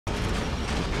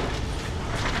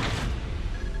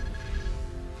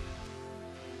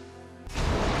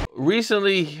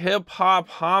recently Hip Hop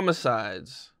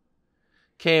Homicides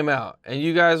came out, and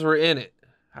you guys were in it.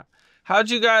 How'd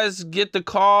you guys get the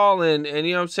call, and you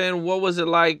know what I'm saying? What was it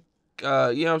like, you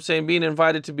know what I'm saying, being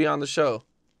invited to be on the show?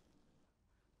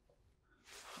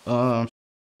 I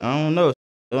don't know.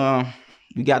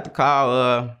 We got the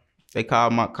call. They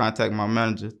called contact my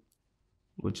manager,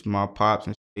 which is my pops,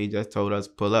 and he just told us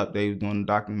to pull up. They was doing a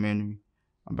documentary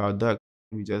about Duck.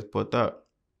 We just pulled up.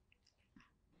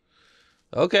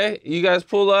 Okay, you guys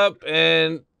pull up,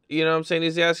 and you know what I'm saying,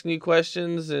 he's asking you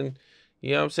questions, and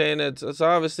you know what I'm saying, it's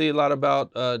obviously a lot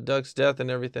about Duck's death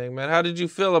and everything, man. How did you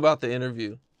feel about the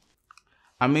interview?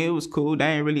 I mean, it was cool. They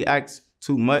ain't really asked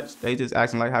too much. They just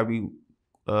asking like how we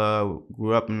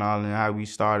grew up and all, and how we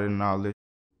started and all this.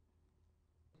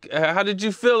 How did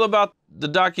you feel about the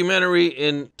documentary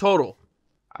in total?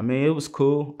 I mean, it was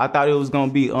cool. I thought it was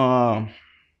gonna be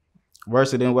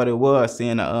worse than what it was,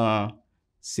 seeing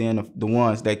the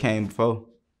ones that came before.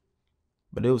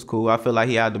 But it was cool. I feel like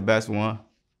he had the best one.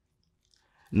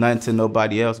 Nothing to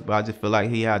nobody else, but I just feel like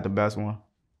he had the best one.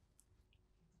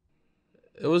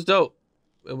 It was dope.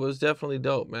 It was definitely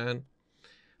dope, man.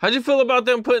 How'd you feel about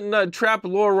them putting Trap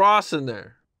Lord Ross in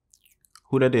there?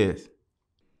 Who that is?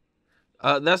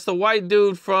 That's the white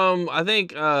dude from, I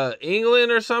think,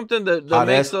 England or something that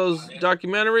makes those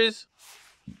documentaries.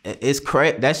 It's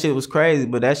crazy. That shit was crazy,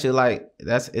 but that shit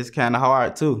it's kind of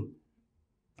hard too.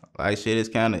 Like shit, it's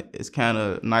kind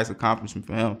of nice accomplishment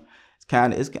for him. I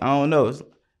don't know.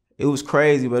 It was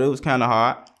crazy, but it was kind of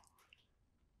hard.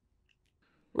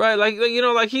 Right, like you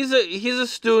know, like he's a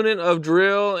student of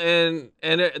drill and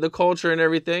the culture and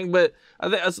everything. But I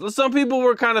think some people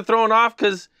were kind of thrown off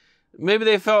because maybe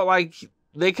they felt like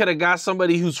they could have got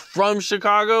somebody who's from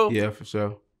Chicago. Yeah, for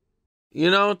sure. You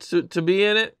know, to be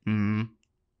in it. Mm-hmm.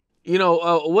 You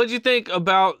know, what'd you think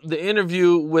about the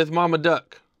interview with Mama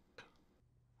Duck?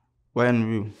 What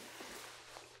interview?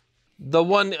 The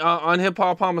one on Hip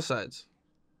Hop Homicides.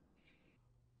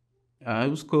 It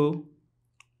was cool.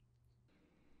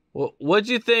 Well, what'd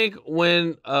you think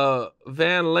when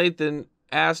Van Lathan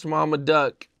asked Mama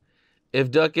Duck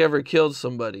if Duck ever killed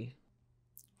somebody?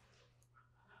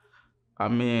 I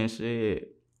mean,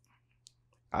 shit.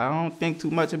 I don't think too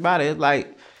much about it. It's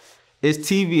like it's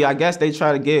TV. I guess they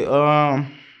try to get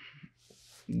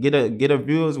a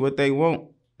viewers what they want.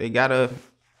 They gotta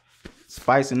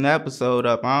spice an episode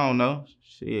up. I don't know.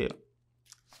 Shit.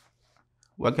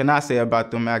 What can I say about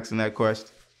them asking that question?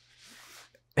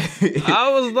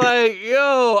 I was like,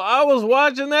 yo, I was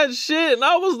watching that shit and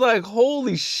I was like,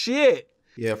 holy shit.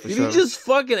 Yeah, for Did sure. he just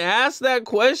fucking ask that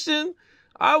question?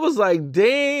 I was like,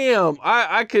 damn,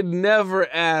 I could never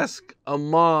ask a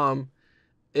mom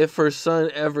if her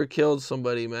son ever killed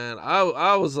somebody, man.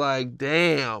 I was like,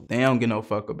 damn. They don't give no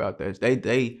fuck about that.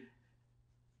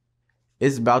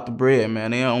 It's about the bread,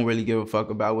 man. They don't really give a fuck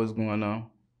about what's going on.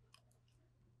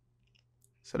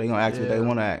 So they gonna ask what they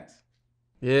wanna ask.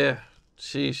 Yeah.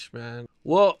 Sheesh, man.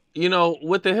 Well, you know,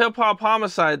 with the Hip Hop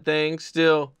Homicide thing,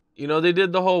 still, you know, they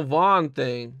did the whole Vaughn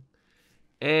thing.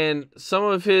 And some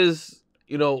of his,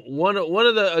 you know, one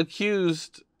of the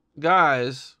accused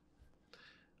guys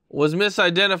was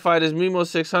misidentified as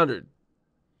Memo600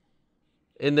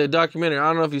 in the documentary. I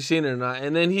don't know if you've seen it or not.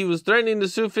 And then he was threatening to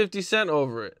sue 50 Cent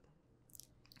over it.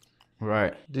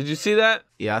 Right. Did you see that?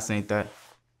 Yeah, I seen that.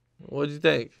 What'd you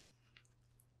think?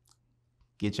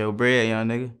 Get your bread, young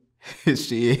nigga.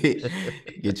 Shit.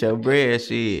 Get your bread,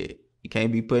 shit. You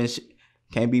can't be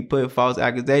putting false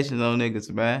accusations on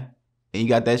niggas, man. And you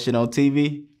got that shit on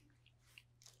TV.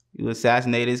 You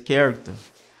assassinate his character.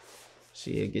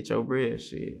 Shit, get your bread,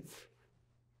 shit.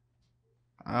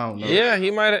 I don't know. Yeah,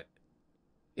 he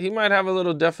might have a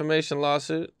little defamation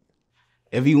lawsuit.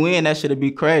 If he win, that shit'd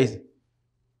be crazy.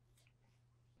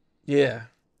 Yeah.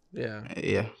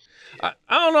 I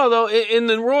don't know though. In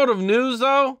the world of news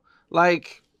though,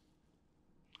 like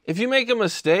if you make a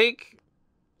mistake,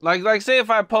 like say if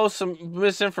I post some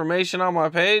misinformation on my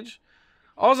page,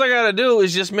 all I gotta do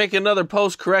is just make another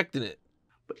post correcting it.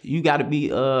 But you gotta be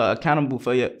accountable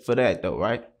for that though,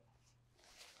 right?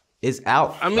 It's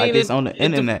out. I mean, like it's on the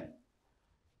internet.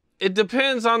 It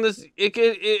depends on this. It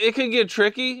could get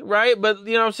tricky, right? But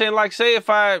you know what I'm saying? Like say if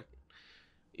I,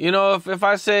 you know, if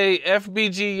I say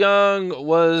FBG Young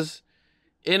was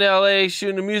in LA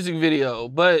shooting a music video,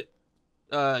 but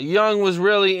Young was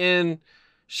really in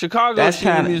Chicago shooting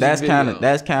a music video.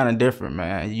 That's kind of different,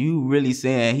 man. You really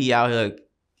saying he out here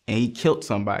and he killed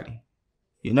somebody,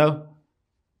 you know?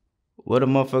 What a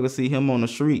motherfucker see him on the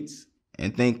streets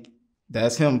and think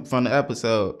that's him from the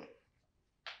episode.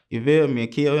 You feel me?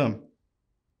 And kill him.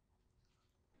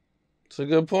 It's a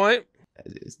good point.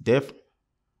 It's different.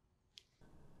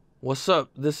 What's up?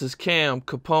 This is Cam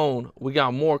Capone. We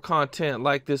got more content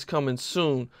like this coming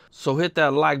soon, so hit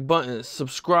that like button,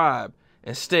 subscribe,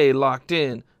 and stay locked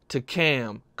in to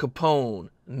Cam Capone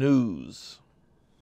News.